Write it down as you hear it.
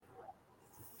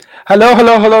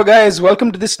Hello, guys.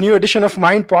 Welcome to this new edition of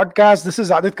Mind Podcast. This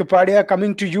is Aadit Kapadia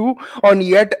coming to you on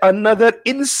yet another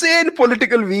insane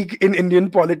political week in Indian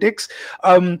politics.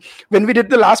 When we did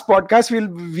the last podcast,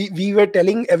 we were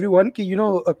telling everyone कि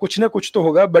कुछ ना कुछ तो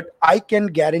होगा, but I can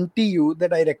guarantee you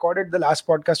that I recorded the last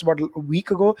podcast about a week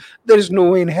ago. There is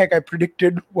no way in heck I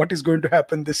predicted what is going to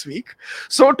happen this week.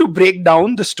 So to break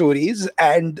down the stories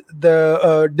and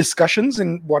the discussions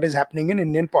in what is happening in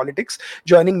Indian politics,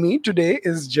 joining me today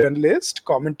is journalist,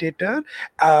 commentator,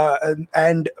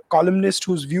 and columnist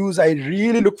whose views I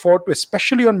really look forward to,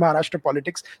 especially on Maharashtra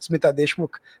politics, Smita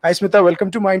Deshmukh. Hi, Smita.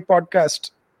 Welcome to Mind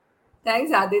Podcast.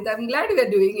 Thanks, Adit. I'm glad we're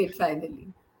doing it finally.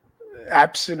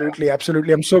 Absolutely.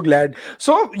 I'm so glad.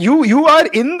 So you are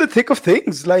in the thick of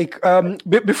things. Like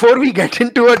before we get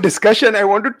into a discussion, I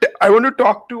want to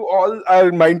talk to all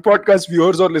our Mind Podcast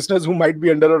viewers or listeners who might be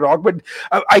under a rock. But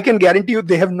I can guarantee you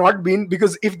they have not been,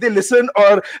 because if they listen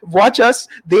or watch us,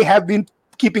 they have been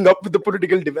keeping up with the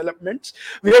political developments.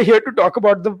 We are here to talk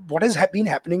about what has been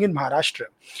happening in Maharashtra.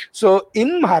 So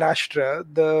in Maharashtra,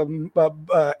 the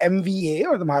MVA,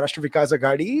 or the Maharashtra Vikas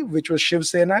Aghadi, which was Shiv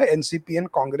Sena, NCP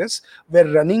and Congress,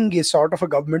 were running a sort of a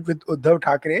government with Uddhav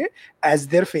Thackeray as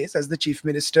their face, as the chief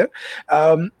minister.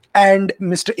 And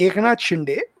Mr. Eknath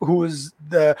Shinde, who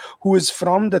is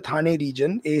from the Thane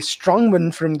region, a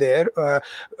strongman from there,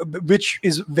 which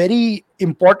is very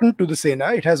important to the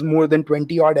Sena. It has more than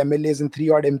 20 odd MLAs and 3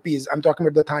 odd MPs. I'm talking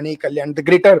about the Thane, Kalyan, the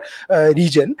greater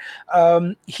region.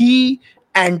 He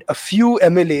and a few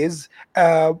MLAs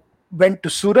went to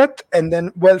Surat, and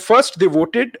then, first they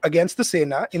voted against the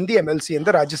Sena in the MLC and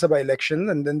the Rajya Sabha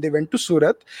election, and then they went to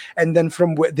Surat, and then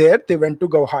from there they went to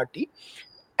Guwahati.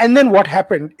 And then what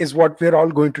happened is what we're all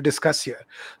going to discuss here.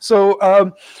 So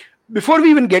before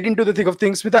we even get into the thick of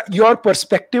things, with your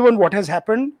perspective on what has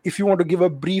happened, if you want to give a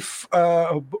brief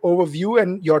overview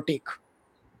and your take.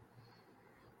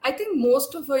 I think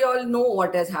most of you all know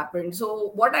what has happened.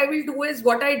 So what I will do is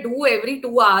what I do every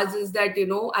 2 hours is that,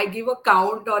 I give a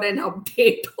count or an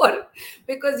update, or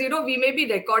because, we may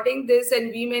be recording this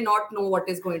and we may not know what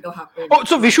is going to happen. Oh,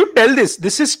 so we should tell this.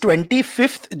 This is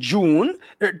 25th June,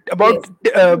 about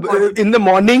in the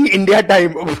morning India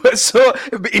time. So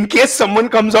in case someone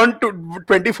comes on to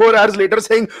 24 hours later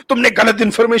saying, "Tumne galat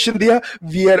information diya,"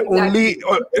 we are only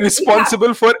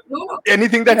responsible for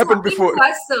anything that happened before.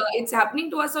 It's happening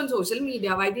to us on social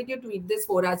media. Why did you tweet this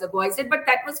 4 hours ago? I said, but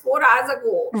that was 4 hours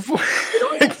ago.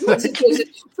 Exactly.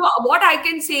 So what I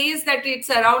can say is that it's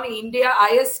around India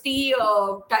IST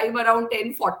time around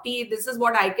 10:40. This is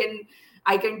what I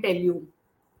can tell you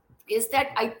is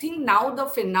that I think now the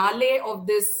finale of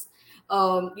this,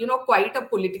 quite a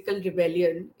political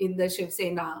rebellion in the Shiv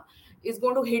Sena is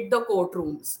going to hit the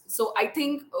courtrooms. So I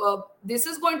think this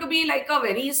is going to be like a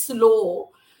very slow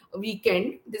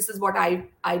weekend. This is what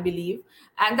I believe.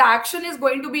 And the action is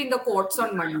going to be in the courts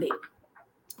on Monday.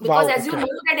 Because as you know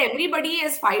that everybody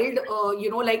has filed,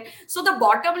 so the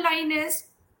bottom line is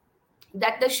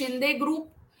that the Shinde group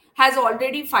has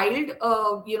already filed,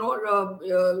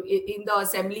 in the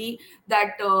assembly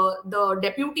that the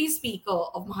deputy speaker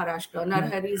of Maharashtra,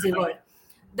 Narhari Zivur,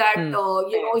 that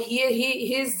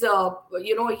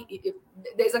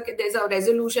there's a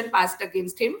resolution passed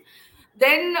against him.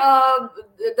 Then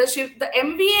the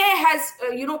MVA has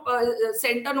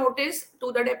sent a notice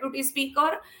to the deputy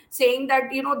speaker saying that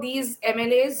these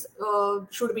MLAs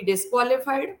should be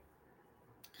disqualified.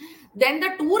 Then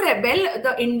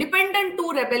the independent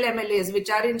two rebel MLAs, which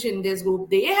are in Shinde's group,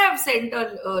 they have sent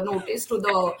a notice to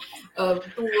the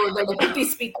deputy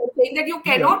speaker saying that you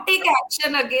cannot take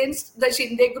action against the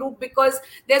Shinde group because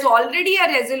there's already a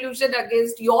resolution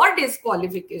against your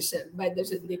disqualification by the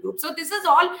Shinde group. So this is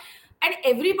all, and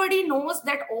everybody knows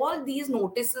that all these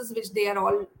notices which they are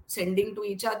all sending to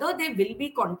each other, they will be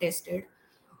contested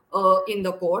in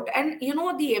the court. And the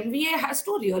MVA has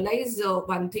to realize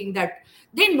one thing, that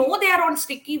they know they are on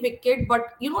sticky wicket,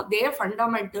 but their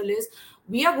fundamental is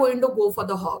we are going to go for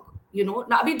the hog.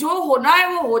 अभी जो होना है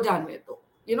वो हो जाने दो.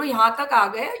 यहाँ तक आ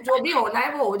गए, जो भी होना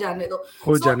है वो हो जाने दो.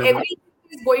 So everything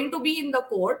is going to be in the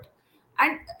court.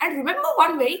 And remember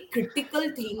one very critical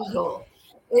thing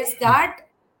here is that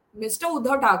Mr.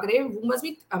 Uddhav Thackeray, who must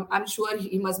be, I'm sure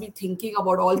he must be thinking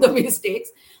about all the mistakes.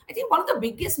 I think one of the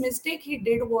biggest mistake he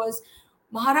did was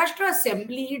Maharashtra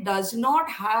Assembly does not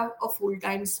have a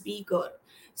full-time speaker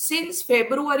since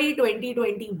February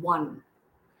 2021.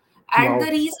 And the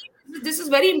reason, this is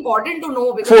very important to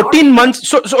know. 14 months.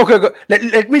 So okay.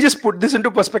 Let me just put this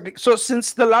into perspective. So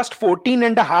since the last 14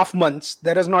 and a half months,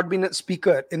 there has not been a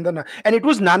speaker in the, and it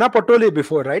was Nana Patole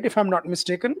before, right? If I'm not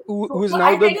mistaken, who is now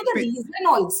I'll tell you the reason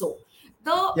also.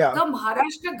 The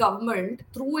Maharashtra government,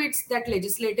 through its that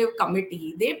legislative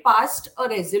committee, they passed a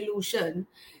resolution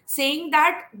saying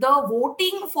that the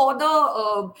voting for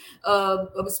the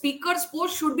speaker's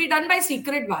post should be done by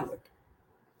secret ballot.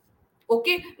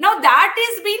 Okay, now that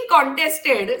is being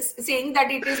contested, saying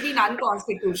that it has been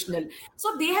unconstitutional.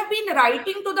 So they have been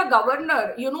writing to the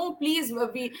governor, please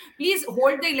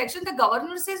hold the election. The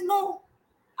governor says no,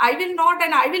 I will not,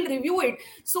 and I will review it.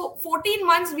 So 14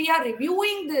 months we are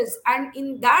reviewing this, and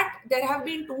in that there have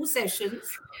been 2 sessions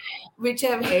which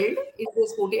have held in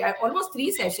this 40, almost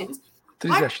 3 sessions.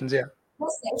 Three But sessions, yeah.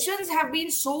 the sessions have been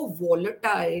so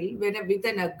volatile with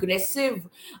an aggressive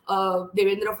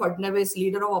Devendra Fadnavis,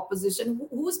 leader of opposition,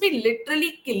 who's been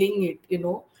literally killing it,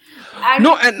 and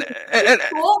No, it's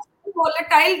so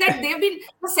volatile that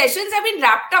the sessions have been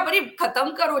wrapped up. Arey,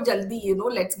 khatam karo jaldi,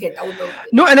 let's get out of this.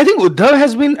 no, and I think Uddhav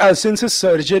has been, since his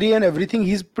surgery and everything,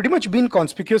 he's pretty much been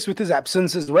conspicuous with his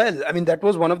absence as well. I mean, that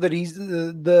was one of the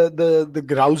reasons, the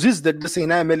grouses that the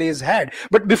Sena MLAs had.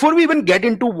 But before we even get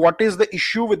into what is the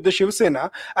issue with the Shiv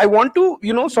Sena, I want to,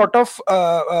 sort of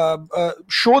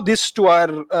show this to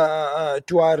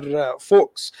our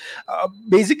folks.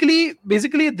 Basically,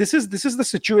 this is the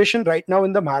situation right now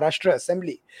in the Maharashtra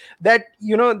Assembly. That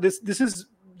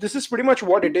this is pretty much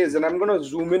what it is, and I'm going to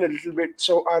zoom in a little bit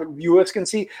so our viewers can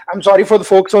see. I'm sorry for the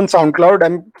folks on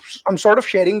SoundCloud. I'm sort of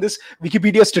sharing this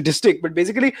Wikipedia statistic, but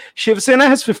basically Shiv Sena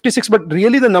has 56, but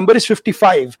really the number is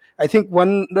 55. I think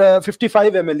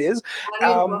 55 MLAs.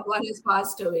 One has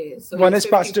passed away. So one has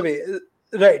passed away.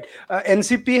 Right.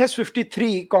 NCP has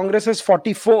 53, Congress has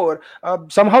 44.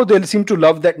 Somehow they seem to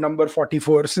love that number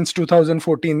 44 since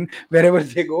 2014, wherever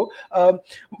they go.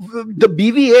 The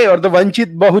BVA, or the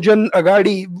Vanchit Bahujan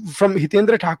Agadi from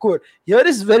Hitendra Thakur, here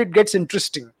is where it gets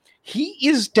interesting. He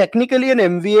is technically an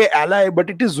MVA ally, but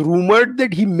it is rumored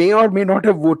that he may or may not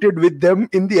have voted with them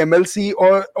in the MLC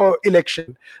or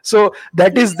election. So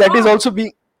that is also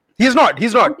being. He's not,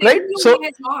 right? So he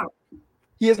is not.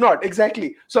 He is not,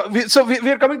 exactly. So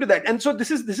we are coming to that, and so this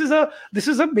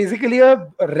is basically a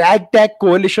ragtag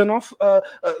coalition of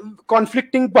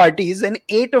conflicting parties, and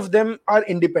 8 of them are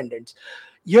independents.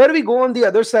 Here we go on the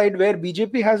other side, where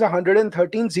BJP has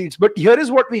 113 seats. But here is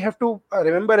what we have to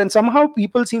remember, and somehow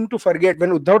people seem to forget,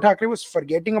 when Uddhav Thackeray was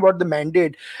forgetting about the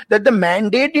mandate, that the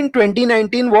mandate in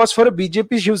 2019 was for a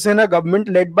BJP Shiv Sena government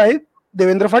led by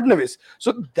Devendra Fadnavis.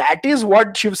 So that is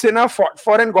what Shiv Sena fought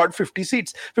for and got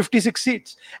 56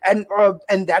 seats. And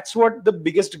that's what the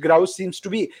biggest grouse seems to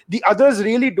be. The others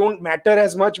really don't matter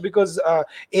as much, because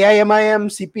AIMIM,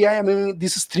 CPI, I mean,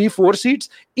 this is 3-4 seats.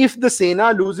 If the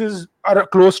Sena loses are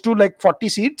close to like 40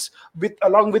 seats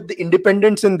along with the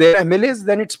independents and their MLAs,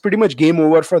 then it's pretty much game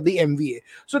over for the MVA.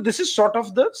 So this is sort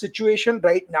of the situation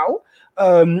right now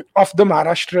of the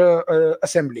Maharashtra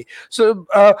Assembly. So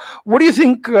what do you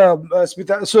think,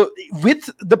 Smita? So with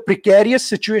the precarious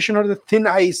situation or the thin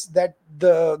ice that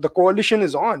the coalition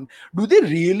is on, do they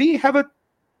really have a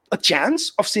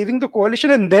chance of saving the coalition?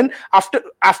 And then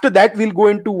after that, we'll go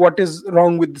into what is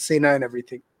wrong with the Sena and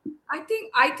everything. I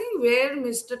think where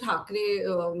Mr. Thackeray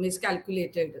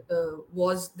miscalculated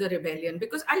was the rebellion,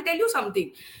 because I'll tell you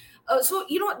something. So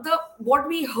what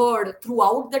we heard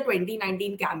throughout the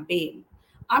 2019 campaign,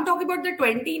 I'm talking about the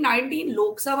 2019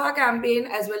 Lok Sabha campaign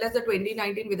as well as the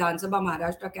 2019 Vidhan Sabha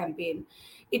Maharashtra campaign.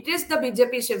 It is the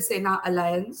BJP Shiv Sena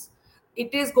alliance.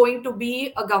 It is going to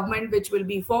be a government which will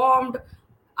be formed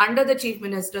under the chief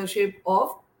ministership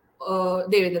of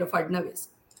Devendra Fadnavis.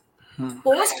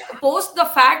 Post the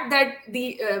fact that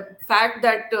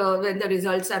when the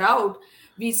results are out,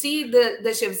 we see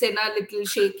the Shiv Sena little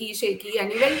shaky,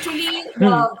 and eventually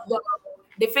the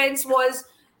defense was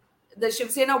the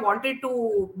Shiv Sena wanted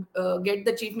to get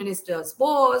the chief minister's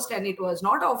post, and it was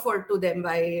not offered to them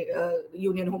by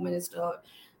Union Home Minister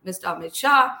Mr. Amit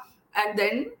Shah, and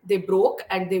then they broke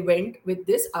and they went with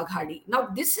this Aghadi. Now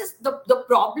this is the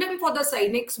problem for the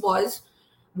Sainiks was,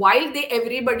 while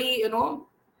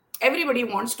everybody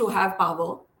wants to have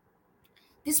power,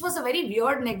 this was a very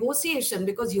weird negotiation,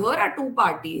 because here are 2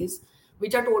 parties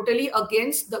which are totally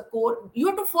against the core. You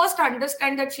have to first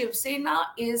understand that Shiv Sena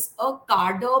is a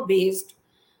cadre-based,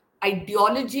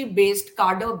 ideology-based,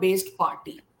 cadre-based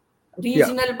party.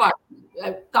 Regional party.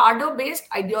 Cadre-based,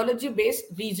 ideology-based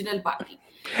regional party.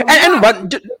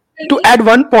 To add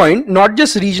one point, not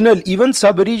just regional, even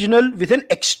sub-regional, with an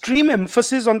extreme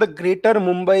emphasis on the greater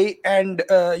Mumbai and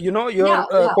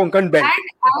Konkan belt.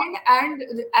 And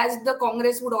as the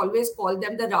Congress would always call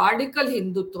them, the radical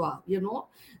Hindutva,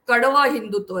 Kadava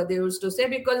Hindutva, they used to say,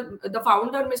 because the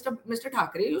founder, Mr.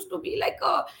 Thackeray, used to be like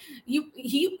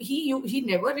he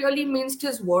never really minced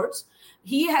his words.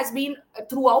 He has been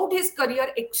throughout his career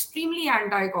extremely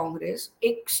anti-Congress,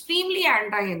 extremely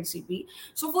anti-NCP.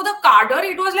 So for the cadre,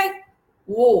 it was like,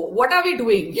 whoa, what are we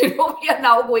doing? We are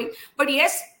now going. But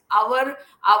yes,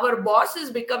 our boss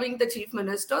is becoming the chief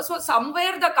minister. So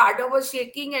somewhere the cadre was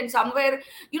shaking, and somewhere,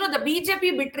 the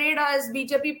BJP betrayed us,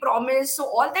 BJP promised. So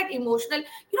all that emotional,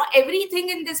 everything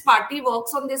in this party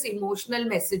works on this emotional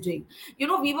messaging. We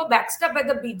were backstabbed by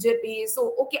the BJP.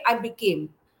 So, okay, I became.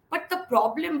 But the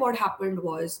problem, what happened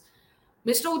was,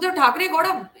 Mr. Uddhav Thackeray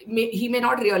he may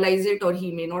not realize it or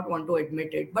he may not want to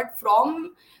admit it, but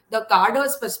from the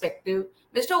cadre's perspective,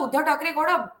 Mr. Uddhav Thackeray got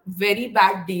a very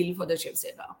bad deal for the Shiv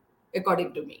Sena,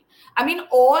 according to me. I mean,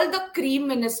 all the cream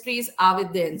ministries are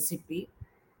with the NCP.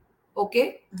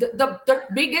 Okay, the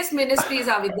biggest ministries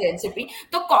are with the NCP.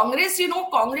 The Congress,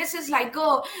 Congress is like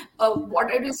what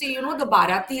did you say? The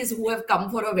Baratis who have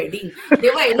come for a wedding. They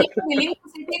were anyway willing to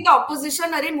sit in the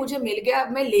opposition. Arey, mujhe mil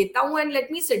gaya, main leta hu and let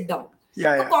me sit down.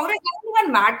 Yeah, So yeah. Congress doesn't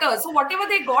even matter. So whatever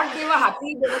they got, they were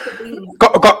happy. They were sitting.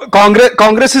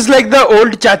 Congress is like the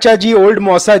old Chachaji, old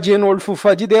Mausaji, and old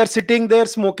Fufaji. They are sitting there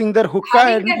smoking their hookah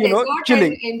Having and their dessert and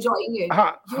chilling. enjoying it.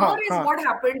 Here is what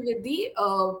happened with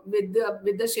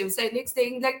the Shiv Sainik,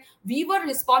 saying that we were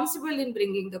responsible in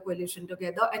bringing the coalition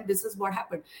together, and this is what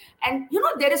happened. And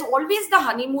there is always the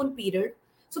honeymoon period.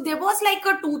 So there was like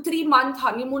a 2-3 month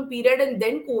honeymoon period, and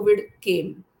then COVID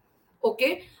came.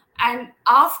 Okay. And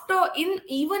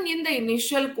even in the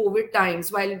initial COVID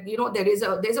times, while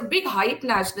there's a big hype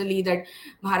nationally that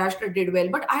Maharashtra did well,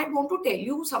 but I want to tell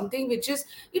you something which is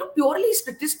purely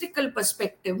statistical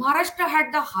perspective. Maharashtra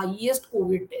had the highest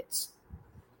COVID deaths.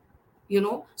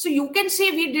 So you can say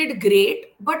we did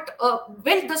great, but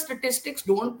the statistics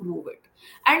don't prove it.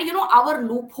 And our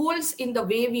loopholes in the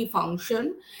way we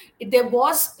function, there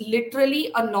was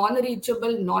literally a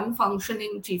non-reachable,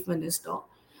 non-functioning chief minister.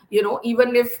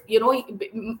 Even if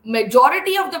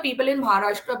majority of the people in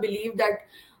Maharashtra believe that,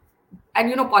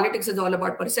 and politics is all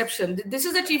about perception. This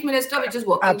is a chief minister which is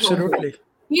working from home.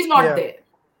 He's not there.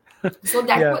 So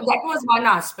that was one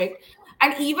aspect.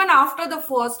 And even after the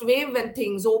first wave, when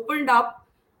things opened up,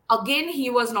 again he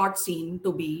was not seen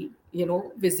to be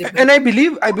visible. And I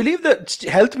believe the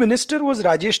health minister was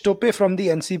Rajesh Tope from the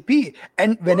NCP.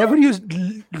 And whenever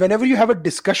you have a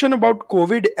discussion about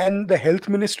COVID and the health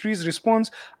ministry's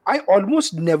response, I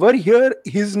almost never hear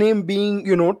his name being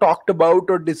talked about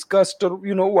or discussed, or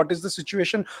what is the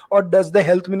situation, or does the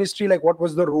health ministry, like, what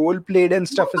was the role played and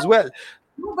stuff as well.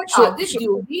 No, but Aadit,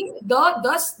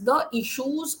 the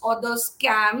issues or the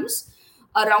scams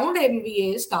around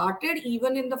MVA started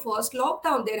even in the first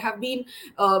lockdown. There have been,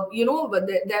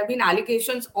 there have been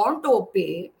allegations on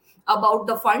Tope about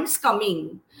the funds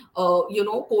coming,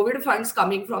 COVID funds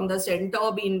coming from the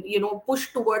center being,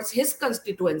 pushed towards his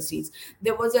constituencies.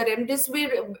 There was a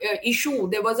remdesivir issue.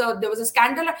 There was a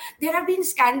scandal. There have been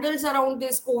scandals around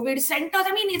this COVID centers.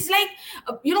 I mean, it's like,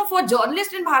 for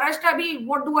journalists in Maharashtra,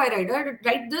 what do I write? I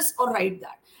write this or write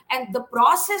that. And the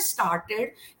process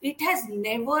started. It has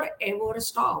never ever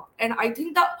stopped. And I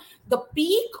think the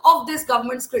peak of this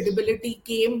government's credibility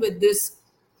came with this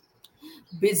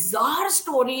bizarre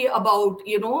story about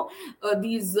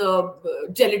these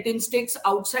gelatin sticks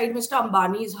outside Mr.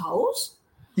 Ambani's house.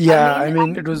 Yeah, I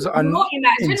mean it was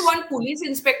imagine one police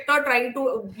inspector trying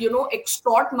to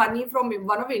extort money from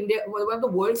one of the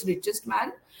world's richest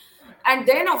man. And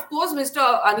then, of course, Mr.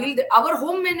 Anil, our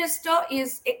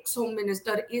ex-home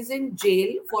minister is in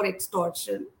jail for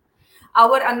extortion.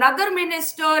 Our another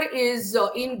minister is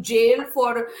in jail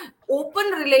for open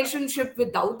relationship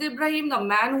with Dawood Ibrahim, the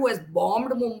man who has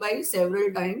bombed Mumbai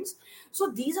several times.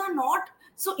 So these are not.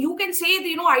 So you can say,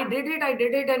 I did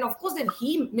it. And of course, then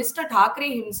Mr.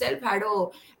 Thackeray himself had a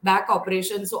back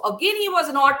operation. So again, he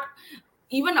was not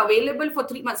even available for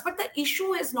 3 months. But the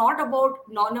issue is not about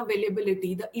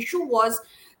non-availability. The issue was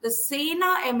the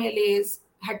Sena MLAs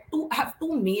have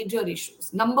two major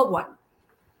issues. Number one,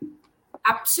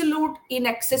 absolute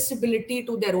inaccessibility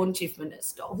to their own chief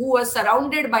minister, who was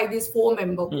surrounded by this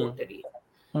 4-member coterie.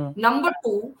 Number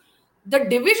two, the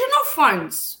division of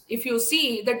funds, if you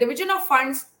see, the division of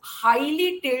funds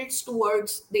highly tilts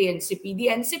towards the NCP. The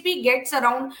NCP gets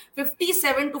around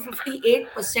 57 to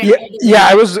 58%. Yeah,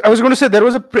 I was going to say, there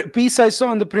was a piece I saw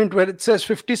on the print where it says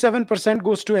 57%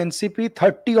 goes to NCP,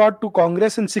 30 odd to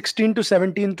Congress, and 16 to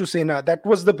 17 to Sena. That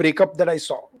was the breakup that I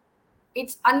saw.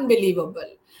 It's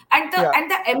unbelievable. And the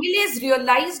MLAs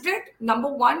realized it.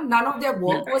 Number one, none of their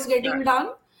work was getting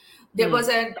done. There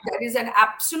is an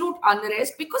absolute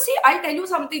unrest because, see, I'll tell you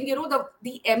something.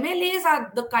 The MLAs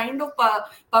are the kind of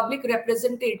public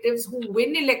representatives who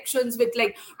win elections with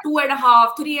like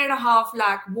 2.5, 3.5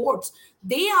 lakh votes.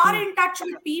 They are in touch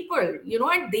with people,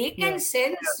 and they can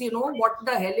sense, what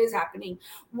the hell is happening,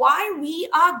 why we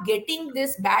are getting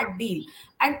this bad deal.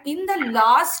 And in the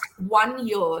last 1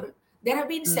 year, there have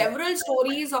been several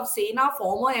stories of Sena,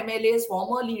 former MLAs,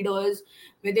 former leaders,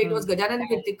 whether it was Gajanan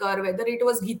Kirtikar, whether it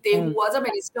was Gite, who was a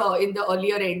minister in the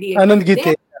earlier NDA. Anand They have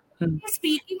Gite. been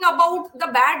speaking about the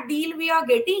bad deal we are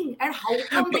getting and how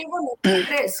come they were not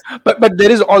addressed. But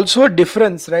there is also a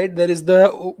difference, right? There is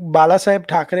the Balasaheb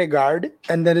Thackeray guard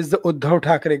and there is the Uddhav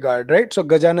Thackeray guard, right? So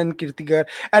Gajanan Kirtikar,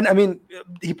 and I mean,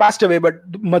 he passed away,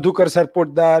 but Madhukar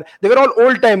Sarpotdar, they were all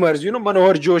old timers,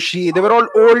 Manohar Joshi, they were all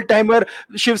old timer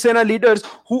Shiv Sena leaders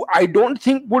who I don't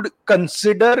think would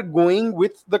consider going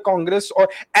with the Congress.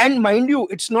 And mind you,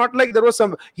 it's not like there was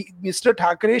Mr.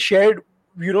 Thackeray shared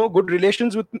good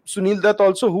relations with Sunil Dutt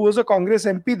also, who was a Congress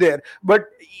MP there, but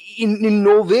in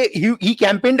no way he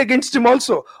campaigned against him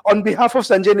also on behalf of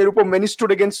Sanjay Nirupam when he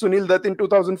stood against Sunil Dutt in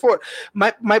 2004.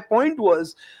 My point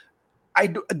was,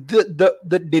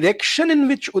 the direction in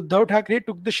which Uddhav Thackeray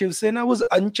took the Shiv Sena was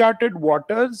uncharted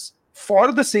waters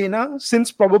for the Sena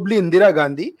since probably Indira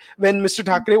Gandhi, when Mr.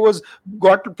 Thackeray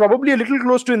got probably a little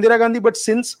close to Indira Gandhi, but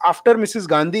since after Mrs.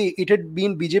 Gandhi, it had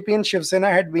been BJP and Shiv Sena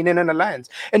had been in an alliance.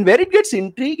 And where it gets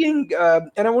intriguing,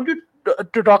 and I want you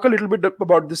to talk a little bit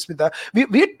about this, Smita.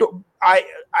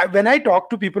 When I talk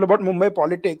to people about Mumbai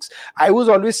politics, I was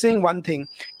always saying one thing: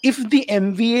 if the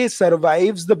MVA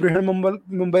survives the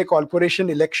Mumbai Corporation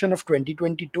election of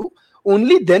 2022,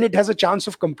 only then it has a chance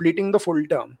of completing the full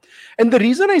term. And the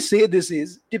reason I say this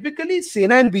is, typically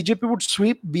Sena and BJP would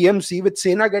sweep BMC, with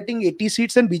Sena getting 80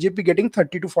 seats and BJP getting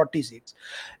 30 to 40 seats.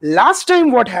 Last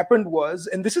time what happened was,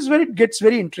 and this is where it gets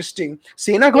very interesting,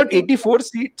 Sena got 84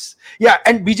 seats,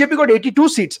 and BJP got 82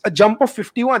 seats, a jump of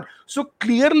 51. So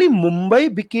clearly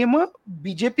Mumbai became a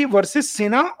BJP versus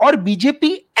Sena, or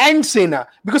BJP and Sena,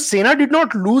 because Sena did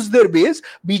not lose their base,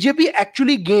 BJP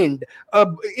actually gained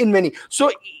in many. So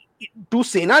to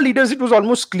Sena leaders, it was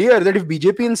almost clear that if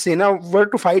BJP and Sena were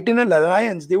to fight in an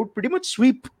alliance, they would pretty much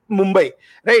sweep Mumbai,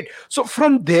 right? So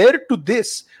from there to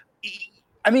this,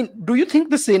 I mean, do you think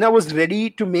the Sena was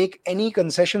ready to make any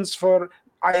concessions for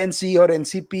INC or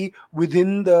NCP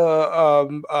within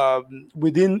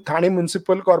within Thane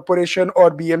Municipal Corporation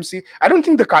or BMC? I don't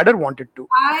think the cadre wanted to.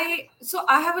 I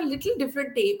have a little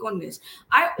different take on this.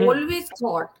 I always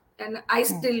thought, and I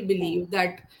still believe,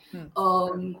 that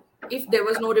if there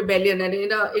was no rebellion and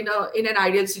in an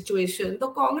ideal situation, the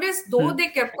Congress, though they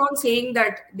kept on saying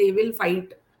that they will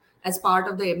fight as part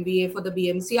of the MBA for the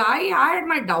BMC, I had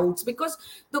my doubts, because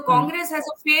the Congress has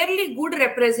a fairly good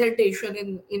representation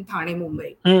in Thane,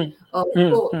 Mumbai.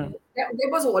 There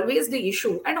was always the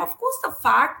issue. And of course, the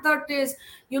fact that is,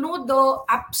 the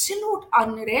absolute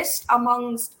unrest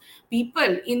amongst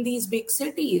people in these big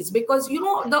cities, because,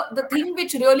 the thing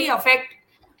which really affect,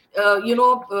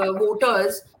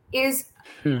 voters is,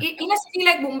 in a city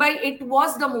like Mumbai, it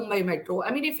was the Mumbai Metro.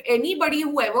 I mean, if anybody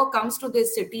who ever comes to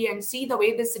this city and see the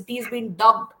way this city is being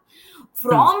dubbed,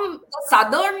 from the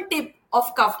southern tip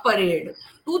of Cuff Parade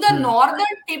to the northern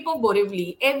tip of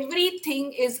Borivali,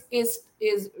 everything is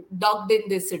dubbed in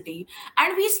this city,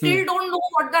 and we still don't know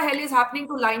what the hell is happening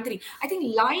to Line 3. I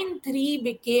think Line 3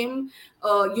 became,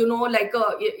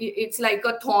 it's like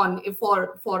a thorn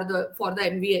for the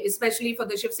MVA, especially for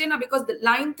the Shiv Sena, because the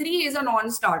Line 3 is a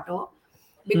non-starter.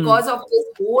 Because of this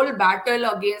whole battle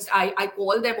against, I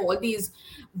call them all these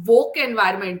woke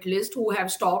environmentalists who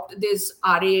have stopped this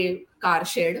RA car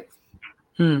shed.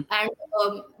 And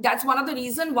that's one of the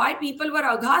reasons why people were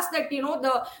aghast that,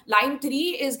 the Line 3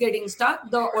 is getting stuck.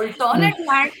 The alternate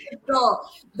land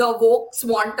the Vokes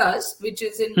want us, which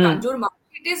is in Kanjur Market,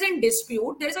 it is in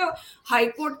dispute. There's a high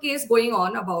court case going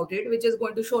on about it, which is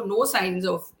going to show no signs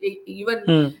of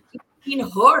even being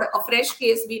heard, a fresh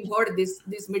case being heard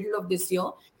this middle of this year.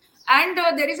 And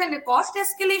there is a cost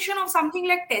escalation of something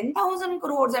like 10,000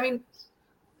 crores. I mean,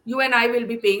 you and I will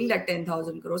be paying that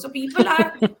 10,000 crores. So people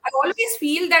are, I always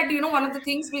feel that, one of the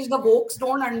things which the Vokes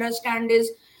don't understand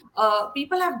is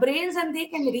people have brains and they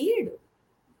can read.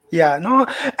 Yeah, no,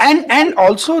 and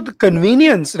also the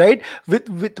convenience, right? With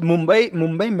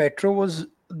Mumbai Metro was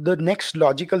the next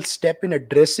logical step in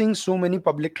addressing so many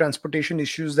public transportation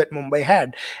issues that Mumbai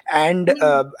had. And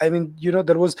I mean,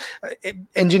 there was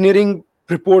engineering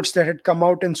reports that had come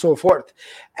out and so forth,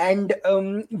 and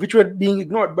which were being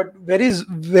ignored. But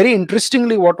very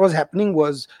interestingly, what was happening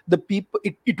was the people.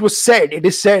 It is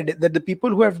said that the people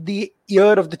who have the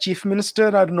ear of the chief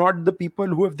minister are not the people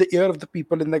who have the ear of the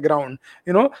people in the ground.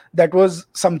 That was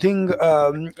something,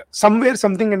 somewhere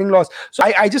something getting lost. So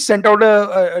I just sent out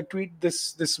a tweet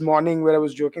this morning where I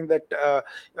was joking that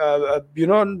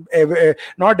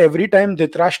not every time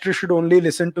Dhritarashtra should only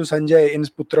listen to Sanjay in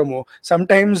Putramo.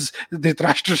 Sometimes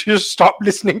Dhritarashtra should stop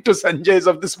listening to Sanjays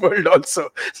of this world also.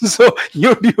 So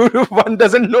one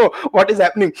doesn't know what is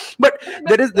happening. But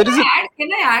But there is a can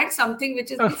I add something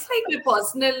which is, it's like my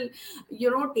personal,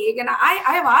 take, and I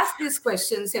have asked this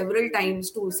question several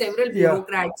times to several yeah.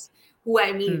 bureaucrats who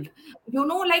I meet.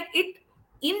 Like it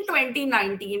in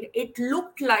 2019, it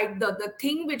looked like the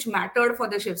thing which mattered for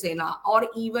the Shiv Sena or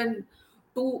even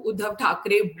to Uddhav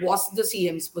Thackeray was the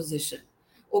CM's position.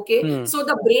 Okay, so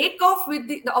the break off with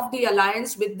the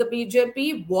alliance with the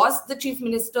BJP was the chief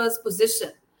minister's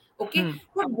position. Okay,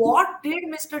 but what did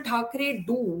Mr. Thackeray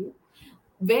do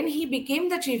when he became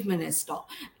the chief minister?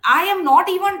 I am not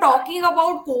even talking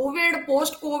about COVID,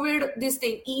 post-COVID, this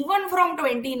thing. Even from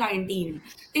 2019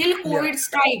 till COVID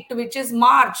striked, which is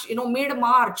March,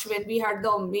 mid-March, when we had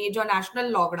the major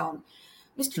national lockdown,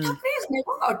 Mr. Thackeray has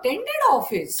never attended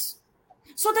office.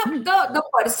 So the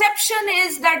perception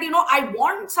is that I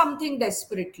want something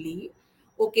desperately.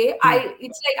 Okay,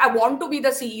 it's like I want to be the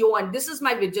CEO and this is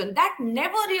my vision. That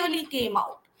never really came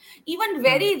out. Even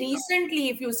very recently,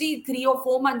 if you see 3 or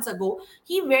 4 months ago,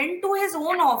 he went to his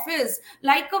own office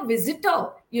like a visitor.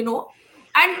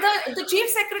 And the chief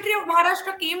secretary of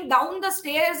Maharashtra came down the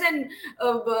stairs and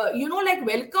like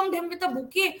welcomed him with a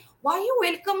bouquet. Why are you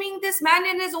welcoming this man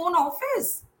in his own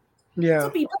office? So yeah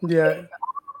people, yeah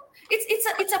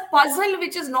it's a puzzle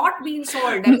which is not being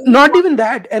solved. I mean, Not even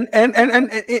that, and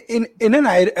in an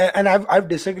and I've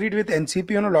disagreed with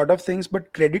NCP on a lot of things,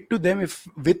 but credit to them, if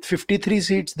with 53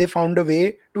 seats they found a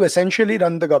way to essentially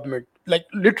run the government, like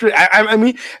literally. I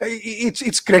mean,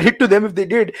 it's credit to them if they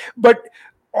did. But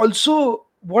also,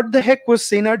 what the heck was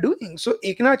Sena doing? So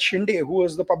Eknath Shinde, who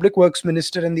was the public works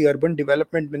minister and the urban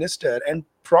development minister, and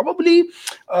probably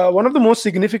one of the most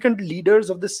significant leaders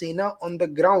of the Sena on the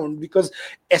ground, because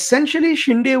essentially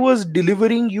Shinde was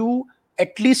delivering you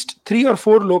at least 3 or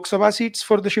 4 Lok Sabha seats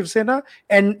for the Shiv Sena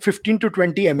and 15 to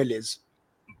 20 MLAs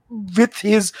with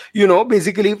his,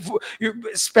 basically,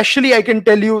 especially I can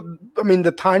tell you, I mean,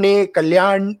 the Thane,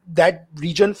 Kalyan, that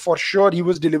region, for sure, he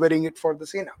was delivering it for the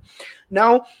Sena.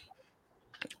 Now,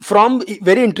 from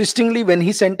very interestingly, when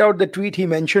he sent out the tweet, he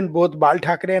mentioned both Bal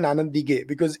Thackeray and Anand Dige,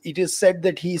 because it is said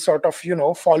that he sort of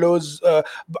follows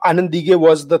Anand Dige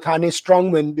was the Thane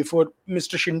strongman before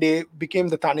Mr. Shinde became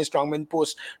the Thane strongman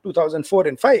post 2004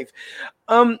 and 5.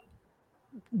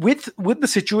 With the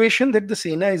situation that the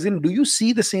Sena is in, do you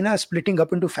see the Sena splitting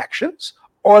up into factions,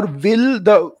 or will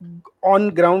the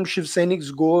on ground Shiv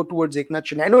Sainiks go towards Eknath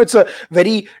Shinde? I know it's a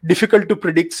very difficult to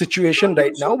predict situation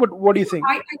right now, but what do you think?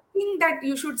 I think that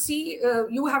you should see,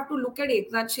 you have to look at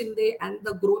Eknath Shinde and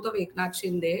the growth of Eknath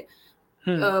Shinde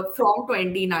from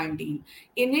 2019.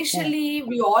 Initially,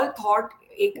 we all thought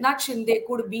Eknath Shinde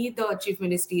could be the chief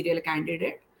ministerial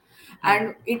candidate.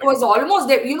 And it was almost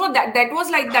there, that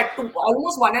was like that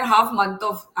almost 1.5 months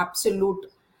of absolute,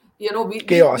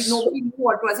 Chaos. nobody knew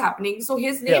what was happening. So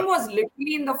his name was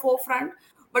literally in the forefront.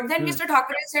 But then Mr.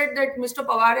 Thackeray said that Mr.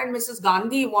 Pawar and Mrs.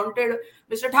 Gandhi wanted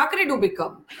Mr. Thackeray to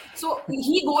become. So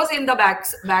he goes in the back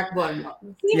burner.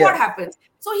 See what happens.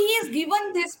 So he is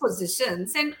given these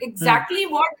positions, and exactly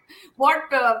what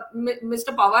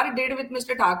Mr. Pawar did with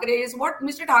Mr. Thackeray is what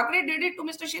Mr. Thackeray did it to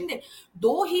Mr. Shinde.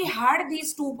 Though he had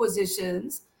these 2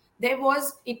 positions,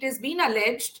 it has been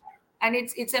alleged, and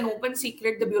it's an open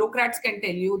secret, the bureaucrats can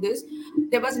tell you this,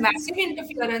 there was massive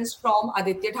interference from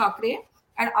Aditya Thackeray,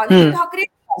 and Aditya Thackeraye's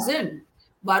cousin,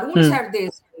 Varun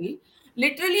Sardesai,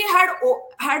 literally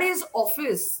had his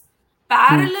office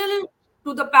parallel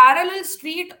to the parallel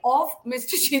street of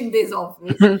Mr. Shinde's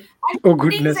office. And Oh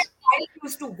meetings goodness. and I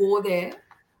used to go there.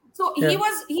 So he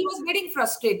was getting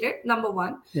frustrated, number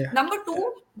one. Number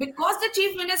two, because the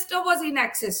chief minister was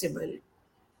inaccessible,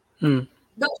 the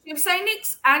Shiv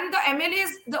Sainiks and the MLAs,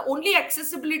 the only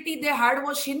accessibility they had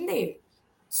was Shinde.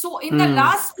 So in the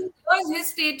last 2 years, his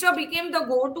stature became the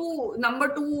go-to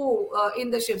number 2 in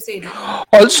the Shiv Sena.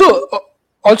 Also,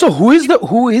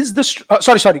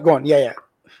 sorry, go on. Yeah.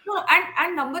 No,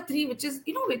 and number 3, which is,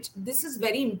 which this is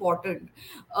very important.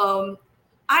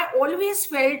 I always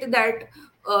felt that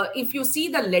if you see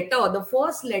the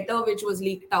first letter which was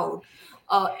leaked out,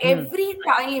 every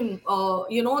time,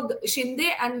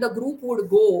 Shinde and the group would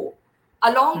go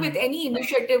along with any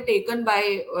initiative taken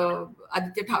by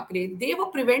Aadit Thackeray, they were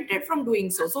prevented from doing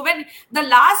so. So when the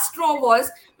last straw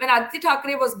was when Aadit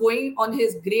Thackeray was going on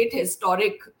his great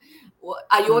historic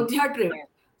Ayodhya trip,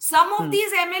 some of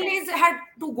these MLAs had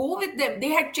to go with them. They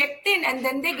had checked in and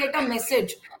then they get a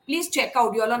message. Please check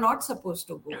out. You all are not supposed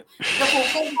to go. The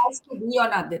focus has to be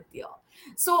on Aditya.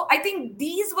 So I think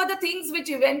these were the things which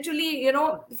eventually,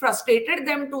 frustrated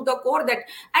them to the core that,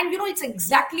 and it's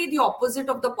exactly the opposite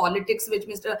of the politics which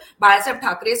Mr. Balasaheb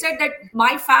Thackeray said, that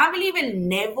my family will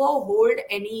never hold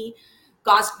any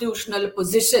constitutional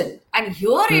position. And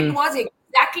here it was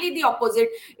exactly the opposite.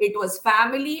 It was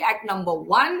family at number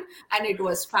one and it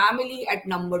was family at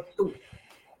number two.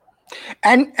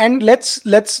 And let's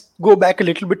go back a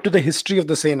little bit to the history of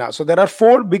the Sena. So there are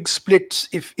four big splits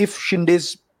if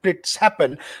Shinde's splits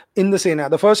happen in the Sena.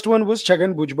 The first one was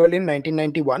Chhagan Bhujbal in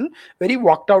 1991, where he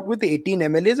walked out with 18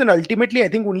 MLAs, and ultimately I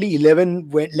think only 11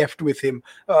 went left with him.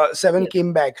 Seven Yes.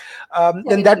 came back. Then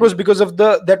 17. that was because of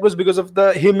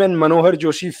the him and Manohar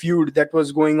Joshi feud that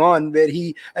was going on, where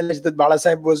he alleged that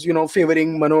Balasaheb was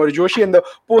favoring Manohar Joshi and the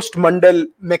post Mandal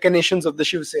machinations of the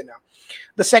Shiv Sena.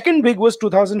 The second big was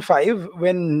 2005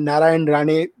 when Narayan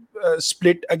Rane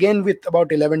split again with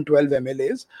about 11, 12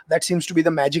 MLAs. That seems to be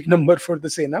the magic number for the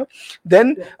Sena.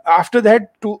 Then Yes. after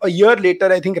that, a year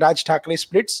later, I think Raj Thackeray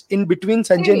splits. In between,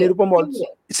 Sanjay Same year. Nirupam Same also. year.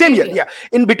 Same year, Same year.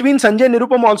 yeah. In between, Sanjay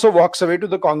Nirupam also walks away to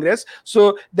the Congress.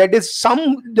 So that is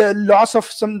the loss of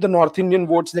some the North Indian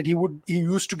votes that he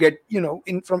used to get,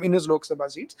 in his Lok Sabha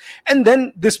seats. And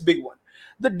then this big one.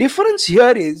 The difference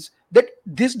here is that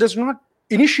this does not.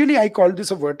 Initially, I called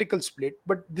this a vertical split,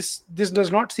 but this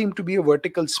does not seem to be a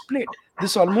vertical split.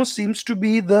 This almost seems to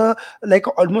be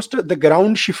almost the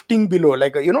ground shifting below,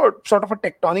 like sort of a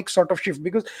tectonic sort of shift,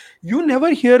 because you never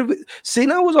hear.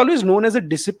 Sena was always known as a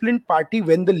disciplined party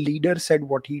when the leader said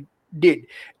what he did,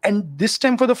 and this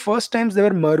time for the first times there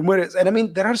were murmurs. And I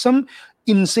mean, there are some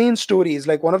insane stories.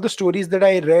 Like one of the stories that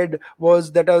I read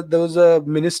was that there was a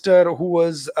minister who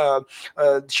was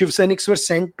Shiv Sainiks were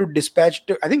sent to dispatch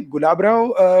to, I think Gulab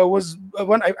Rao was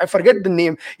one, I forget the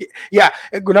name. Yeah,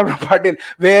 Gulab Rao Patil,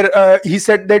 where he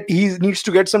said that he needs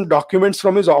to get some documents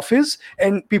from his office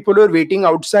and people were waiting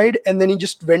outside, and then he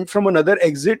just went from another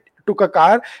exit, took a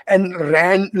car and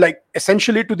ran like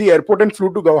essentially to the airport and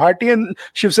flew to Guwahati, and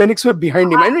Shiv Sainiks were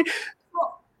behind him. I mean,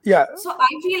 So, yeah, so I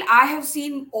feel I have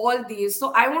seen all these.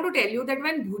 So I want to tell you that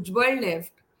when Bhujbal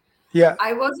left, yeah.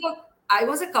 I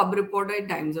was a cub reporter at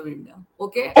Times of India.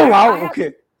 Okay, Oh and wow,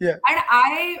 okay, yeah.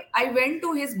 I went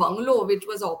to his bungalow, which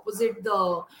was opposite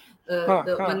Huh,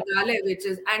 the huh. Mandralaya, which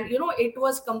is, and it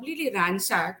was completely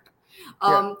ransacked.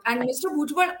 Yeah, And Mr.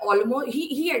 Bhujbal almost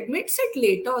he admits it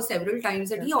later several times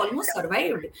that yeah. he almost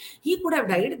survived. He could have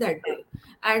Hmm. died that day.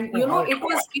 And Oh wow.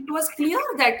 it was clear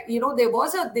that there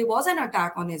was an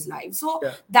attack on his life. So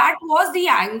Yeah. that was the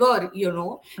anger,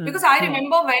 Hmm, because I hmm,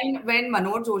 remember when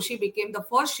Manoj Joshi became the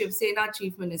first Shiv Sena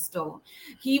chief minister,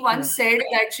 he hmm, once said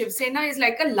that Shiv Sena is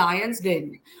like a lion's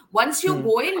den. Once you hmm,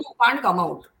 go in, you can't come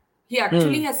out. He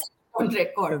actually hmm. has said on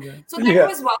record. So that Yeah,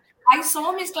 was one. I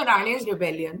saw Mr. Rane's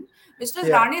rebellion. Mr.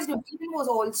 yeah. Rane's rebellion was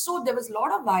also, there was a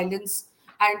lot of violence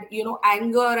and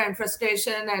anger and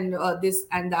frustration and this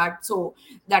and that. So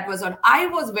that was on. I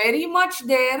was very much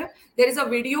there. There is a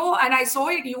video and I saw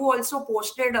it. You also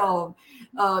posted The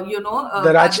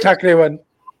Raj Adit Thackeray one.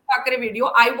 Thackeray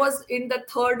video. I was in the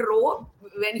third row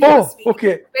when he was Oh, speaking.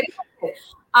 okay. Very much there.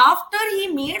 After he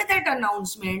made that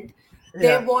announcement,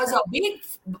 there Yeah, was a big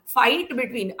fight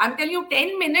between, I'm telling you,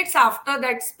 10 minutes after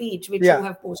that speech, which you yeah.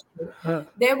 have posted, Huh.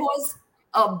 there was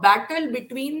a battle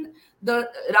between the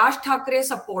Raj Thackeray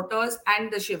supporters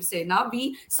and the Shiv Sena.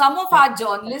 Some of Yeah. our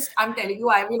journalists, I'm telling you,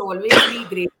 I will always be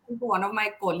grateful to one of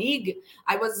my colleague.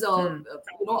 I was, Hmm,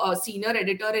 a senior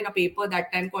editor in a paper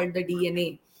that time called the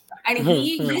DNA, and hmm,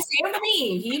 he hmm. saved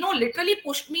me. He, literally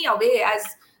pushed me away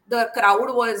as the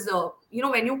crowd was,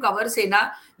 when you cover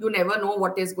Sena, you never know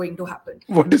what is going to happen.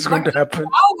 What is going But to happen?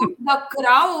 the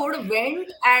crowd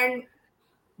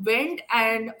went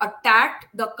and attacked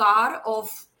the car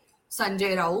of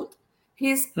Sanjay Raut.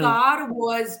 His Hmm. car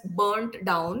was burnt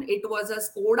down. It was a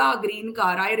Skoda green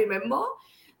car, I remember.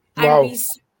 And we Wow.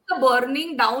 saw the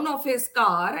burning down of his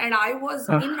car. And I was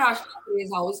Huh. in Raj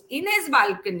Thackeray's house, in his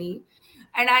balcony.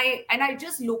 And I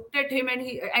just looked at him and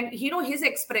his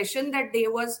expression that day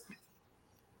was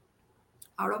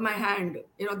out of my hand.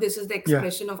 This is the Yeah.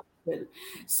 expression of will.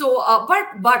 So,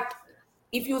 but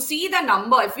if you see the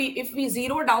number, if we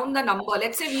zero down the number,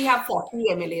 let's say we have 40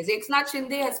 MLAs. Eknath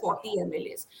Shinde has 40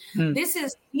 MLAs. Hmm. This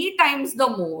is 3 times the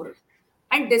more.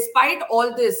 And despite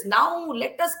all this, now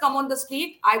let us come on the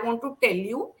street. I want to tell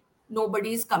you,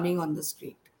 nobody is coming on the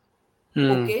street.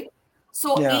 Hmm. Okay.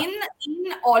 So Yeah.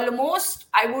 in almost,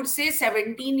 I would say,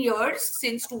 17 years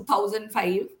since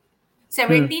 2005, Hmm.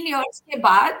 17 years ke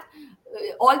baad,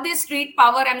 all this street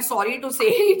power, I'm sorry to say,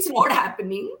 it's not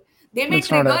happening. They may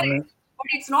It's not trigger it, happening. but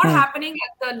it's not Hmm. happening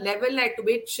at the level at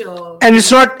which, And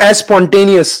it's not as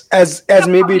spontaneous as the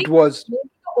maybe it was.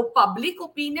 public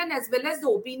opinion as well as the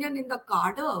opinion in the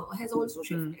cadre has also Hmm.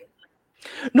 shifted.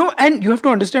 No, and you have to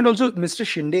understand also, Mr.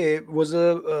 Shinde was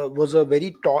a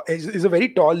very tall is a very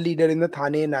tall leader in the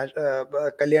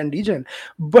Kalyan region,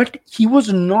 but he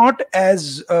was not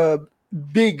as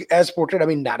big as portrayed. I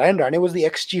mean, Narayan Rane was the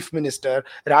ex chief minister.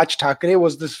 Raj Thackeray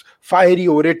was this fiery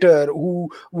orator who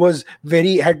was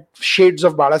very had shades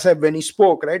of Bala Sahib when he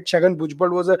spoke. Right, Chagan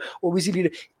Bhujbal was a OBC leader.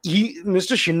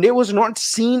 Mr. Shinde was not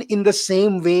seen in the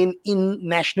same vein in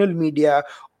national media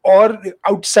or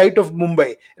outside of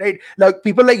Mumbai, right? Like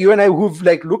people like you and I who've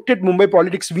like looked at Mumbai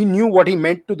politics, we knew what he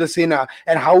meant to the Sena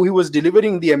and how he was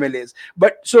delivering the MLAs.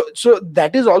 But so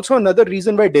that is also another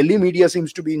reason why Delhi media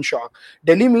seems to be in shock.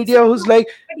 Delhi See, media was no, like,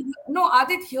 no,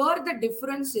 Adit, here the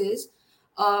difference is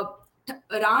uh,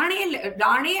 Rane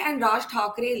and Raj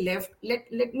Thackeray left.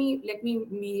 Let me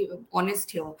be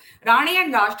honest here. Rane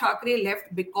and Raj Thackeray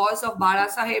left because of Bala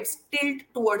Saheb's tilt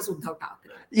towards Uddhav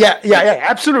Thackeray. yeah,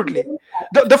 absolutely.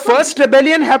 The So first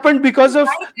rebellion happened because of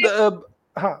the.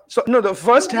 they So no, the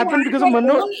first happened had because of their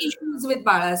Mannohar. own issues with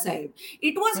Bala Sahib.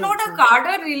 It was Hmm, not a hmm,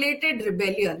 cadre-related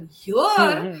rebellion. hmm,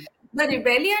 Here, hmm. the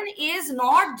rebellion is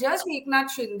not just Eknath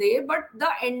Shinde, but the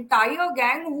entire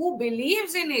gang who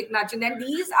believes in Eknath Shinde. And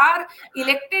these are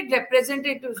elected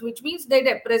representatives, which means they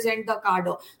represent the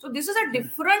cadre. So this is a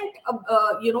different,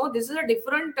 this is a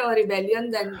different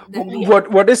rebellion than the other.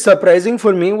 What is surprising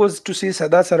for me was to see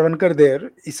Sada Sarvankar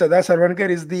there. Sada Sarvankar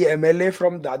is the MLA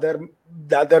from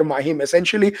Dadar Mahim,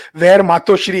 essentially where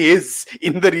Matoshri is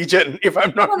in the region, if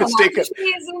I'm No, not no, no. mistaken.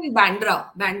 Matushri is in Bandra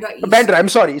Bandra, East. I'm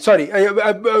sorry.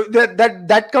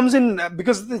 That comes in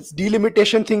because this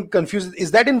delimitation thing confuses.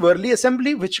 Is that in Worli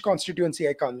Assembly? Which constituency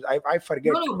I comes? I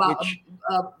forget No, no. which.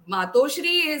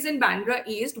 Matoshri is in Bandra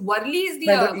East. Worli is the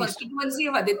Bandra East. constituency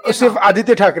of Aditya Sif Thackeray.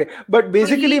 Aditya Thackeray. But So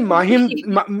basically, he would be,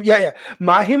 Yeah.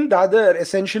 Mahim Dadar,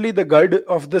 essentially the guard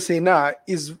of the Sena, yeah,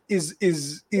 is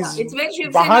it's where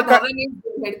Shiv Sena वहाँ का Bhavan is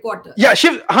yeah,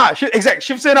 headquarters. exact.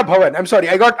 Shiv Sena Bhavan. I'm sorry,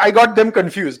 I got them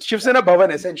confused. Shiv Sena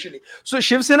Bhavan essentially. So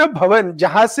Shiv Sena Bhavan,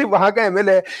 जहाँ से वहाँ का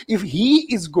MLA, if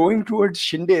he is going towards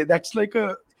Shinde, that's like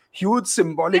a huge And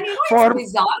symbolic it's for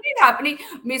bizarrely happening.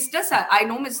 I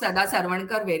know Mr. Sada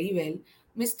Sarvankar very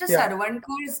well. Mr. yeah.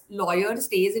 Sarvankar's lawyer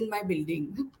stays in my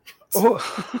building. Oh,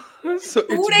 so two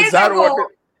it's days bizarre what. ago,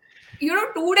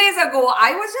 2 days ago,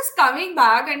 I was just coming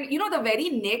back, and the very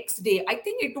next day, I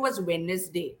think it was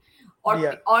Wednesday,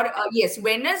 Yeah. or yes,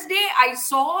 Wednesday, I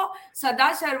saw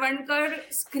Sada Sarvankar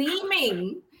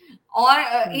screaming, or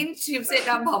Hmm, in Shiv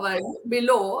Sena Bhavan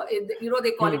below,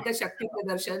 they call hmm, it the Shakti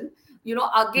Pradarshan, hmm.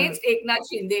 against Eknath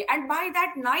Shinde, and by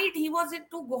that night, he was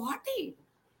into Guwahati.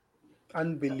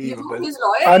 Unbelievable. His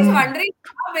lawyer is Un wondering,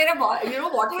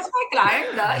 what has my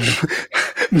client done?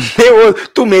 नहीं वो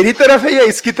तू मेरी तरफ है या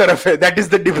इसकी तरफ है that is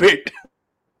the debate.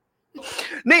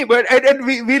 नहीं but and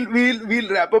we'll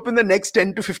wrap up in the next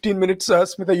 10 to 15 minutes.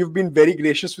 Smita, you've been very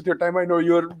gracious with your time. I know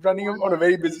you're running Yeah, on a yeah,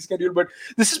 very busy yeah. schedule, but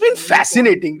this has been Very important.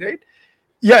 fascinating, right?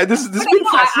 Yeah, this But has been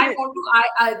I fascinating.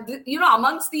 want to,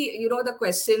 amongst the, the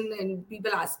question and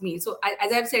people ask me. So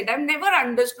as I've said, I've never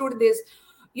understood this,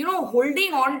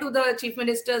 holding on to the chief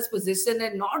minister's position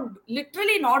and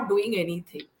literally not doing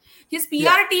anything. His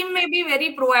Yeah, PR team may be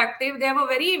very proactive. They have a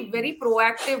very, very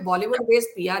proactive Bollywood-based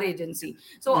PR agency.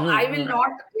 So I will mm-hmm.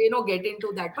 not, get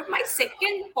into that. But my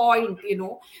second point,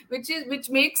 which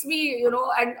makes me,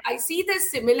 and I see this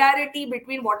similarity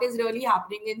between what is really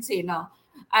happening in Sena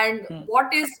and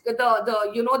what is this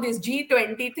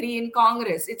G23 in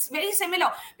Congress. It's very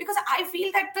similar, because I feel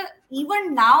that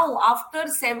even now, after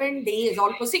 7 days,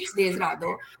 almost 6 days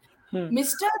rather,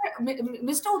 Mr.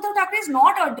 Mr. Uddhav Thackeray is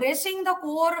not addressing the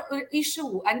core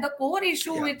issue, and the core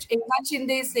issue Yeah. which Eknath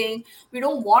Shinde is saying, we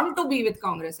don't want to be with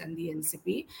Congress and the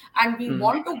NCP, and we Hmm.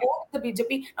 want to go with the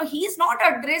BJP. Now, he's not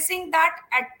addressing that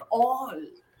at all.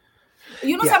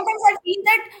 Yeah. Sometimes I feel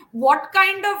that what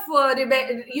kind of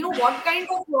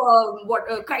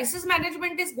crisis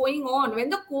management is going on when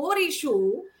the core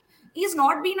issue is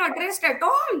not being addressed at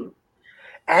all. This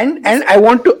And is I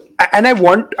want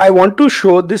to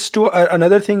show this to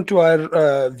another thing to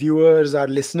our viewers, our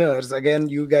listeners. Again,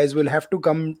 you guys will have to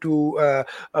come to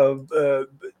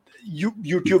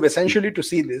YouTube essentially to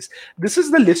see this. This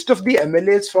is the list of the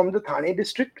MLAs from the Thane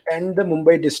district and the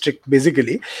Mumbai district,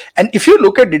 basically. And if you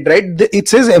look at it, right, it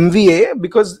says MVA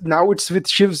because now it's with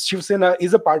Shiv Sena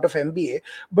is a part of MBA.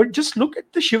 But just look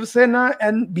at the Shiv Sena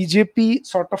and BJP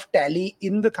sort of tally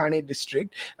in the Thane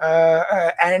district.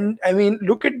 And I mean,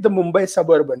 look at the Mumbai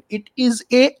suburban. It is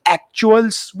a actual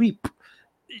sweep.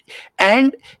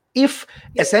 And if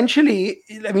essentially,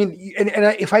 I mean,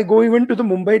 and if I go even to the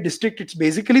Mumbai district, it's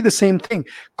basically the same thing.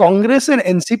 Congress and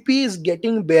NCP is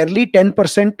getting barely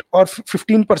 10% or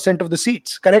 15% of the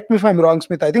seats. Correct me if I'm wrong,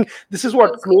 Smith. I think this is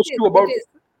what Yes, close to about.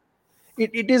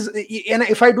 It is, and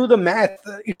if I do the math,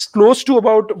 it's close to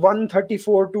about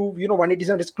 134 to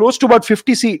 187. It's close to about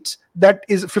 50 seats. That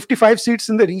is 55 seats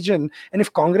in the region. And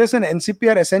if Congress and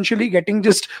NCP are essentially getting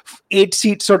just 8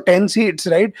 seats or 10 seats,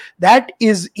 right, that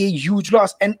is a huge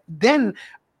loss. And then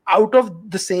out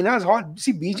of the Sena's hall,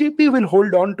 see, BJP will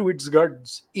hold on to its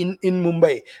guts in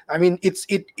Mumbai. I mean, it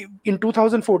in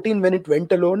 2014 when it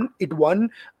went alone, it won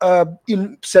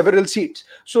in several seats.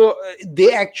 So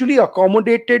they actually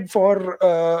accommodated for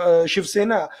Shiv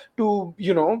Sena to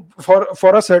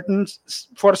for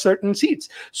certain seats.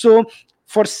 So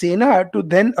for Sena to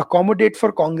then accommodate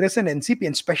for Congress and NCP,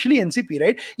 and especially NCP,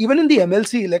 right? Even in the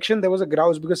MLC election, there was a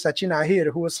grouse because Sachin Ahir,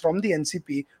 who was from the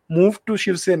NCP, moved to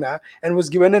Shiv Sena and was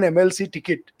given an MLC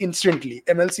ticket instantly,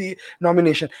 MLC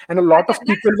nomination. And a lot of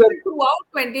people were throughout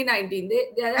 2019.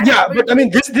 Yeah, but I mean,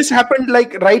 this happened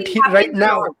like right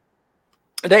now.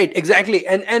 Right, exactly.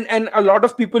 And a lot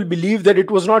of people believe that it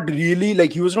was not really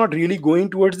like he was not really going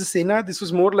towards the Sena. This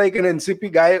was more like an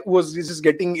NCP guy who was just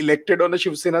getting elected on a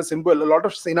Shiv Sena symbol. A lot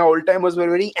of Sena old timers were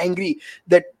very angry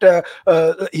that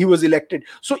he was elected.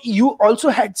 So you also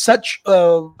had such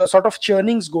sort of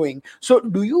churnings going. So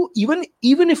do you even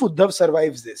if Uddhav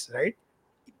survives this, right?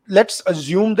 Let's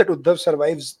assume that Uddhav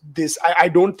survives this. I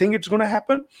don't think it's going to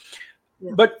happen.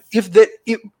 Yeah. But if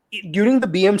during the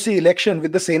BMC election,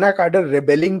 with the Sena cadre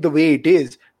rebelling the way it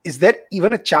is there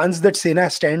even a chance that Sena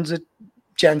stands a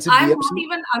chance at BMC?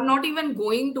 I'm not even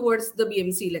going towards the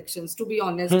BMC elections, to be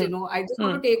honest. I just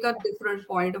want to take a different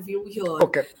point of view here.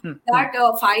 Okay.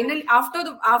 That finally, after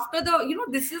the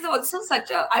this is also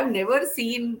such a, I've never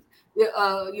seen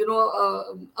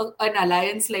an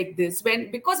alliance like this,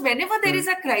 because whenever there is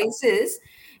a crisis,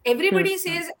 everybody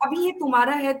says, "Abhi ye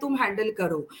tumhara hai, tum handle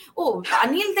karo." Oh,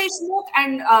 Anil Deshmukh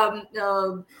and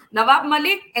Nawab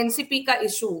Malik, NCP ka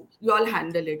issue, you all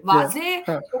handle it.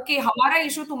 Waze, okay, hamara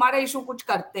issue, tumhara issue, kuch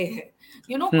karte hai.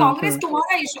 Congress,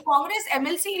 tumhara issue, Congress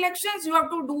MLC elections, you have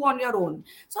to do on your own.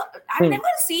 So I've never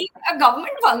seen a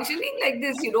government functioning like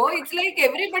this. It's like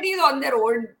everybody is on their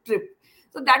own trip.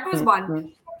 So that was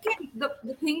one. Okay,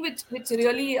 the thing which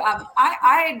really,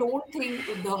 I don't think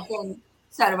Uddhav can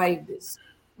survive this.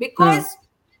 Because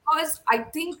I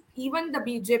think even the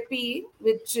BJP,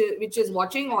 which is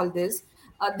watching all this,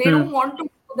 they don't want to do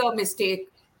the mistake,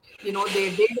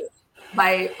 they did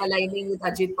by aligning with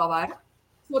Aadit Pawar.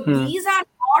 So these are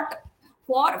not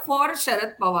for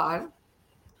Sharad Pawar.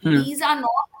 These are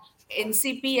not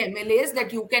NCP MLAs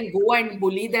that you can go and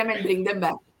bully them and bring them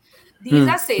back. These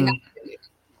are Sena MLAs.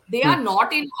 They are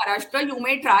not in Maharashtra. You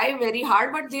may try very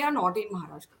hard, but they are not in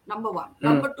Maharashtra. Number one.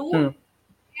 Number two.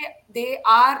 They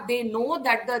know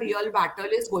that the real battle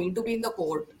is going to be in the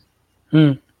court.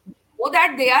 So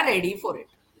that they are ready for it.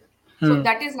 So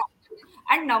that is number two.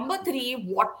 And number three,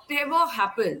 whatever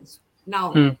happens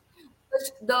now,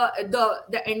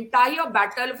 the entire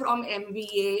battle from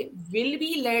MVA will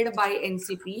be led by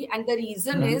NCP, and the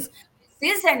reason is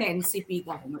this is an NCP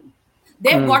government.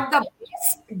 They've got the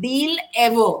best deal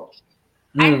ever,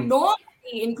 and no,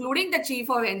 including the chief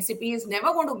of NCP, is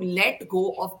never going to let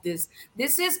go of this.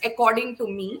 This is, according to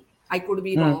me, I could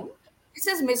be wrong, this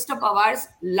is Mr. Pawar's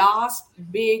last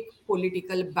big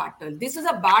political battle. This is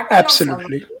a battle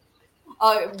Absolutely.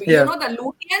 of the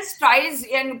Lutyens tries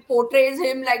and portrays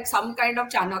him like some kind of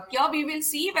Chanakya. We will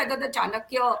see whether the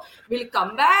Chanakya will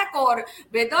come back, or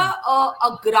whether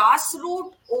a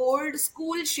grassroots old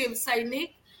school Shiv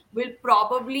Sainik will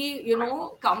probably,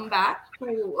 come back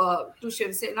to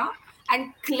Shiv Sena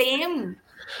and claim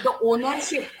the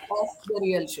ownership of the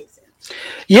real Shiv Sena.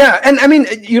 Yeah, and I mean,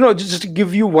 just to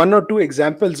give you one or two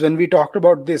examples, when we talked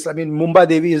about this, I mean, Mumba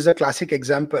Devi is a classic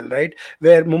example, right?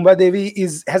 Where Mumba Devi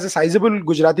has a sizable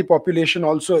Gujarati population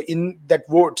also in that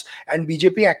votes, and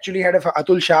BJP actually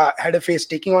Atul Shah had a face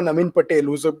taking on Amin Patel,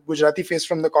 who's a Gujarati face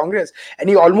from the Congress, and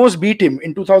he almost beat him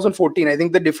in 2014. I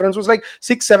think the difference was like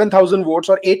 7,000 votes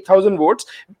or 8,000 votes,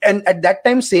 and at that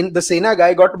time, the Sena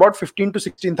guy got about 15 to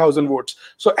 16,000 votes.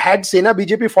 So had Sena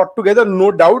BJP fought together,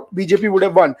 no doubt BJP would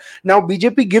have won. Now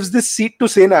BJP gives this seat to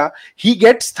Sena. He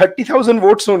gets 30,000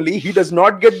 votes only. He does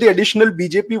not get the additional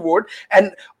BJP vote,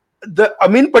 and the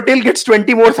Amin Patel gets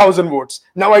 20 more thousand votes.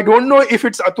 Now I don't know if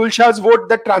it's Atul Shah's vote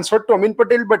that transferred to Amin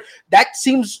Patel, but that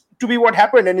seems to be what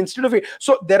happened. And instead of it,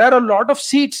 so there are a lot of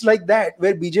seats like that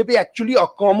where BJP actually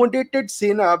accommodated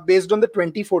Sena based on the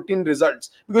 2014 results,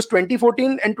 because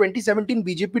 2014 and 2017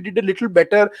 BJP did a little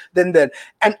better than then.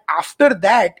 And after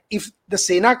that, if the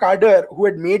Sena cadre who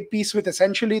had made peace with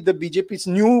essentially the BJP's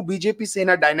new BJP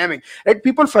Sena dynamic, right?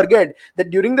 People forget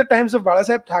that during the times of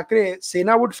Balasaheb Thackeray,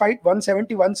 Sena would fight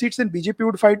 171 seats and BJP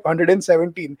would fight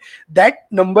 117. That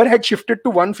number had shifted to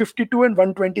 152 and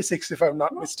 126, if I'm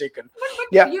not mistaken.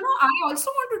 But I also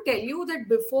want to tell you that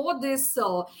before this,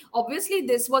 obviously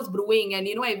this was brewing, and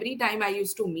every time I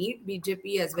used to meet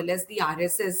BJP as well as the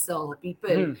RSS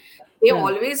people, they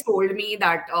always told me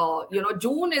that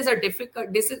June is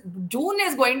June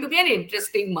is going to be an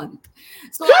interesting month.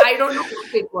 So I don't know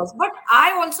what it was, but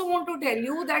I also want to tell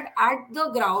you that at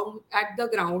the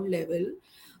ground level,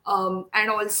 and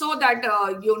also that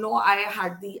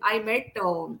I met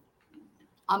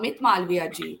Amit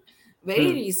Malviya ji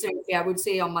very recently, I would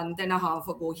say a month and a half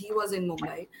ago. He was in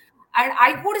Mumbai. And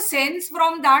I could sense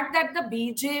from that the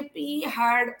BJP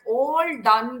had all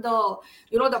done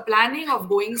the planning of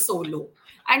going solo.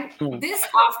 And this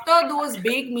after those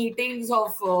big meetings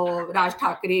of Raj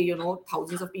Thackeray,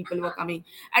 thousands of people were coming.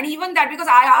 And even that, because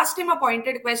I asked him a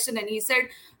pointed question and he said,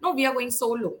 no, we are going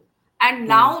solo. And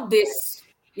now this.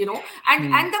 And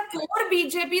the core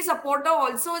BJP supporter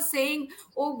also is saying,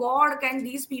 oh God, can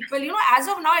these people, as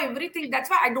of now, everything. That's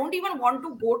why I don't even want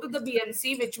to go to the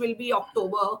BMC, which will be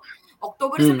October.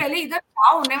 October se pehle idhar kya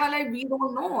hone wala hai, we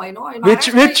don't know. In Which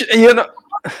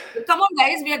come on,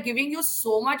 guys, we are giving you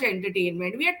so much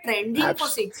entertainment. We are trending for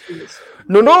 6 days.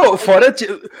 No,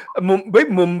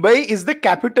 Mumbai is the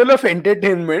capital of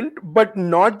entertainment, but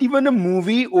not even a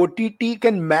movie OTT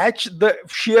can match the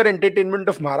sheer entertainment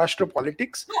of Maharashtra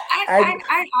politics. No, and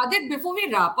Aadit, before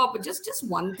we wrap up, just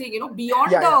one thing,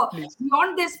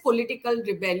 beyond this political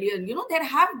rebellion, there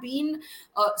have been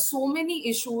so many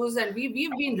issues, and we've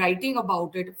been writing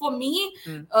about it. For me,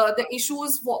 the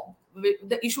issues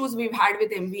we've had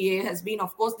with MVA has been,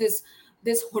 of course, this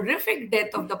horrific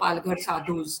death of the Palghar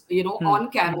sadhus, on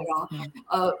camera.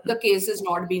 The case is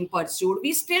not being pursued.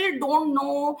 We still don't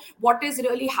know what is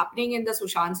really happening in the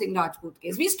Sushant Singh Rajput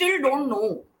case. We still don't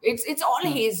know. It's all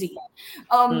hazy.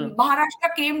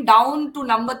 Maharashtra came down to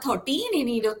number 13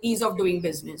 in ease of doing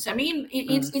business. I mean,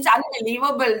 it's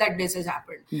unbelievable that this has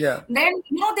happened. Yeah. Then,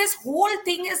 this whole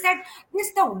thing is that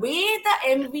the way the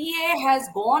MVA has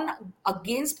gone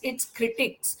against its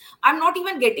critics. I'm not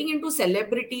even getting into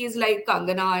celebrities like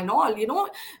Kangana and all,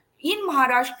 in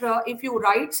Maharashtra, if you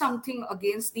write something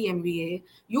against the MVA,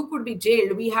 you could be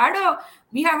jailed. We have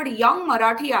a young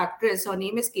Marathi actress. Her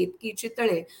name is Ketki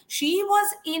Chitale. She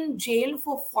was in jail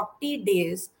for 40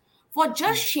 days for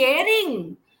just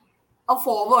sharing a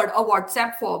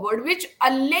WhatsApp forward, which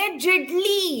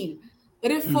allegedly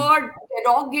referred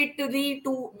derogatory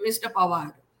to Mr.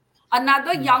 Pawar.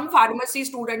 Another young pharmacy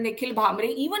student, Nikhil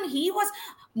Bhamre, even he was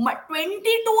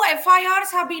 22 FIRs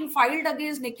have been filed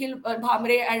against Nikhil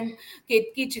Bhamre and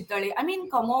Ketki Chitale. I mean,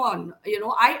 come on,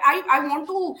 I want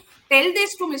to tell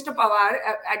this to Mr. Pawar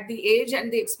at the age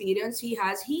and the experience he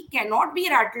has. He cannot be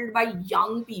rattled by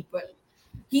young people.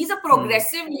 He's a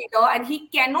progressive leader, and he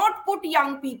cannot put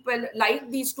young people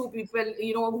like these two people,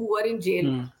 who are in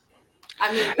jail.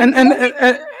 I mean,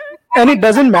 and it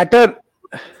doesn't matter.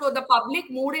 So the public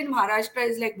mood in Maharashtra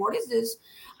is like, what is this?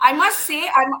 I must say,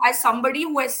 as somebody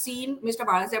who has seen Mr.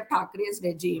 Balasaheb Thackeray's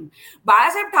regime,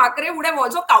 Balasaheb Thackeray would have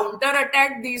also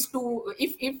counter-attacked these two.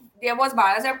 If there was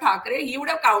Balasaheb Thackeray, he would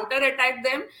have counter-attacked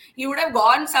them. He would have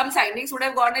gone, some cynics would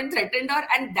have gone and threatened her,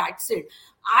 and that's it.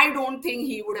 I don't think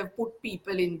he would have put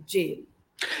people in jail.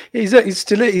 He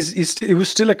was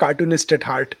still a cartoonist at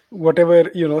heart, whatever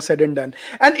said and done.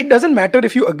 And it doesn't matter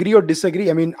if you agree or disagree.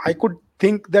 I mean, I could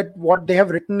think that what they have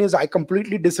written is I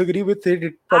completely disagree with it.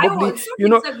 It probably, I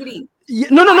also disagree.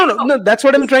 No. That's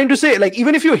what I'm trying to say. Like,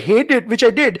 even if you hate it, which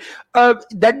I did,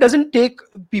 that doesn't take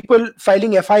people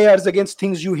filing FIRs against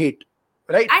things you hate.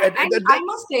 Right. And I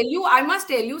must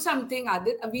tell you something,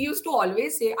 Adit. We used to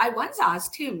always say, I once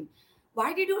asked him,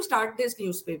 why did you start this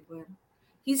newspaper?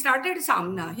 He started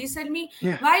Samna. He said me,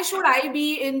 why should I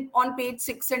be on page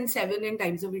 6 and 7 in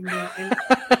Times of India? And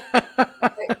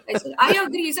I said, I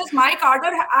agree. He says, my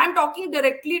cadre, I'm talking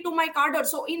directly to my cadre.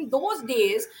 So in those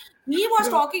days, he was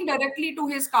Yeah. talking directly to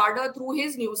his cadre through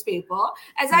his newspaper.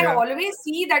 As I Yeah. always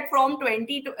see that from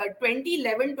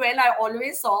 2011 12, I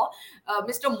always saw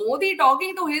Mr. Modi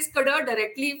talking to his cadre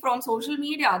directly from social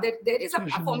media. That there is a,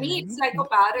 Social for me, media. it's like a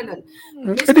parallel.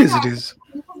 It Mr. is. It is.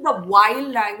 Thackeray used the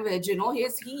wild language, he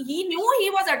knew he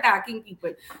was attacking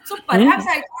people. So perhaps Hmm.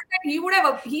 I thought that he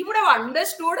would have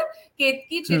understood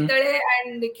Ketki Hmm. Chittade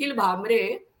and Nikhil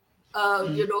Bhamre,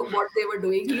 what they were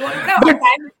doing. He would have But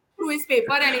attacked through his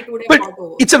paper and it would have but got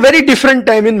over. it's a very different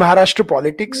time in Maharashtra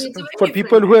politics It's a for very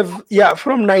people different who time. have, yeah,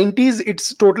 from 90s.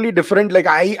 It's totally different. Like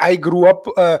I grew up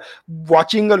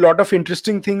watching a lot of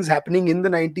interesting things happening in the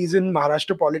 90s in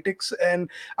Maharashtra politics, and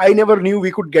I never knew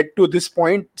we could get to this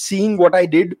point seeing what I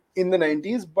did in the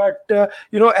 90s. But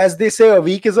as they say, a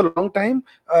week is a long time.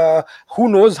 Who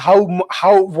knows how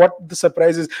what the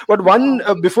surprise is. But one,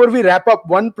 Yeah, before we wrap up,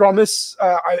 one promise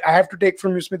I have to take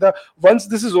from you, Smita. Once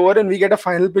this is over and we get a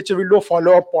final picture, we'll do a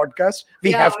follow-up podcast.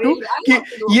 We yeah, have to I कि have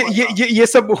to do a follow-up. ये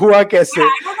सब हुआ But कैसे.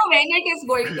 I don't know when it is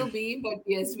going to be, but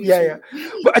yes, we Yeah, yeah.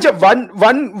 should. But acha,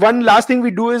 one last thing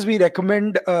we do is we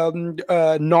recommend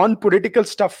non-political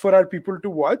stuff for our people to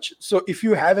watch. So if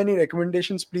you have any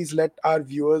recommendations, please let our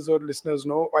viewers or listeners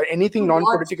know, or anything To watch.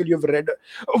 non-political you've read,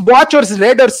 watch or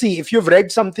read or see. If you've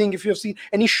read something, if you've seen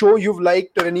any show you've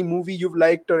liked or any movie you've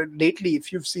liked, or lately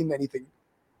if you've seen anything.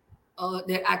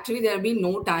 There'll be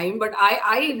no time, but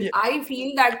I Yeah. I I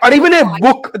feel that Or even a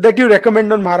book that you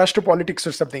recommend on Maharashtra politics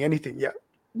or something, anything. Yeah.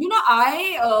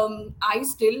 I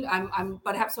still I'm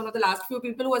perhaps one of the last few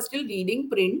people who are still reading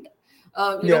print,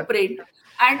 Yeah. print,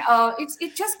 and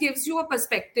it just gives you a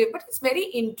perspective. But it's very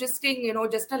interesting.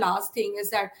 Just a last thing is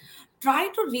that try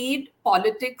to read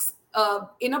politics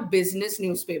in a business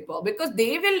newspaper, because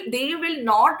they will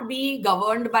not be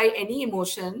governed by any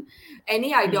emotion,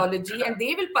 any ideology, and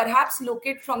they will perhaps look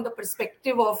it from the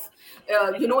perspective of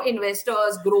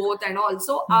investors, growth, and all.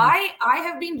 So I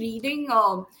have been reading.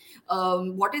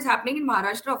 What is happening in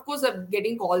Maharashtra. Of course, I'm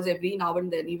getting calls every now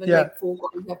and then, even Yeah. like 4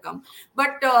 calls have come.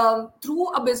 But through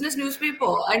a business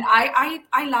newspaper, and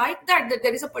I like that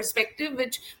there is a perspective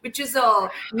which is a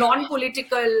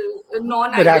non-political, Rational.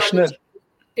 non-ideology.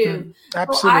 Hmm. So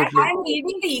Absolutely. I'm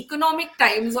reading the Economic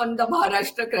Times on the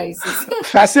Maharashtra crisis.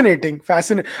 Fascinating.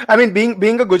 I mean,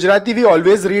 being a Gujarati, we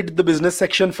always read the business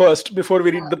section first before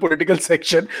we read the political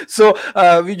section. So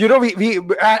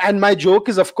and my joke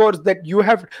is, of course, that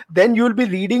then you'll be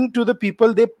reading to the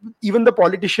people they, even the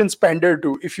politicians, pander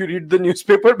to if you read the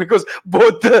newspaper, because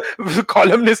both the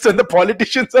columnists and the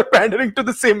politicians are pandering to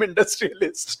the same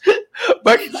industrialist.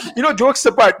 But jokes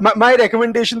apart, my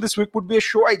recommendation this week would be a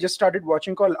show I just started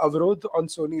watching called Avrodh on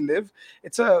Sony Live.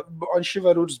 It's on Shiv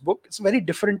Arur's book. It's a very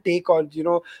different take on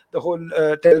the whole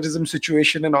terrorism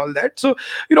situation and all that. So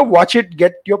watch it,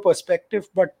 get your perspective.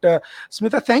 But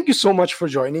Smita, thank you so much for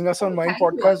joining us on Oh, Mind thank you,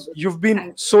 Podcast. Aadit. You've been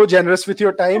Thank so generous with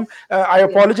your time. I you.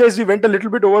 Yeah. apologize, we went a little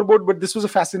bit overboard, but this was a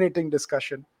fascinating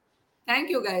discussion. Thank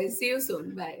you, guys. See you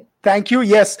soon. Bye. Thank you.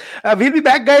 Yes, we'll be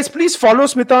back, guys. Please follow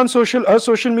Smita on her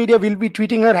social media. We'll be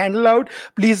tweeting her handle out.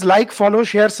 Please like, follow,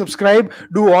 share, subscribe,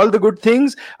 do all the good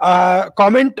things.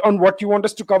 Comment on what you want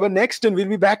us to cover next, and we'll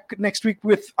be back next week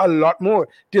with a lot more.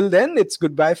 Till then, it's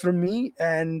goodbye from me,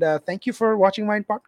 and thank you for watching my podcast.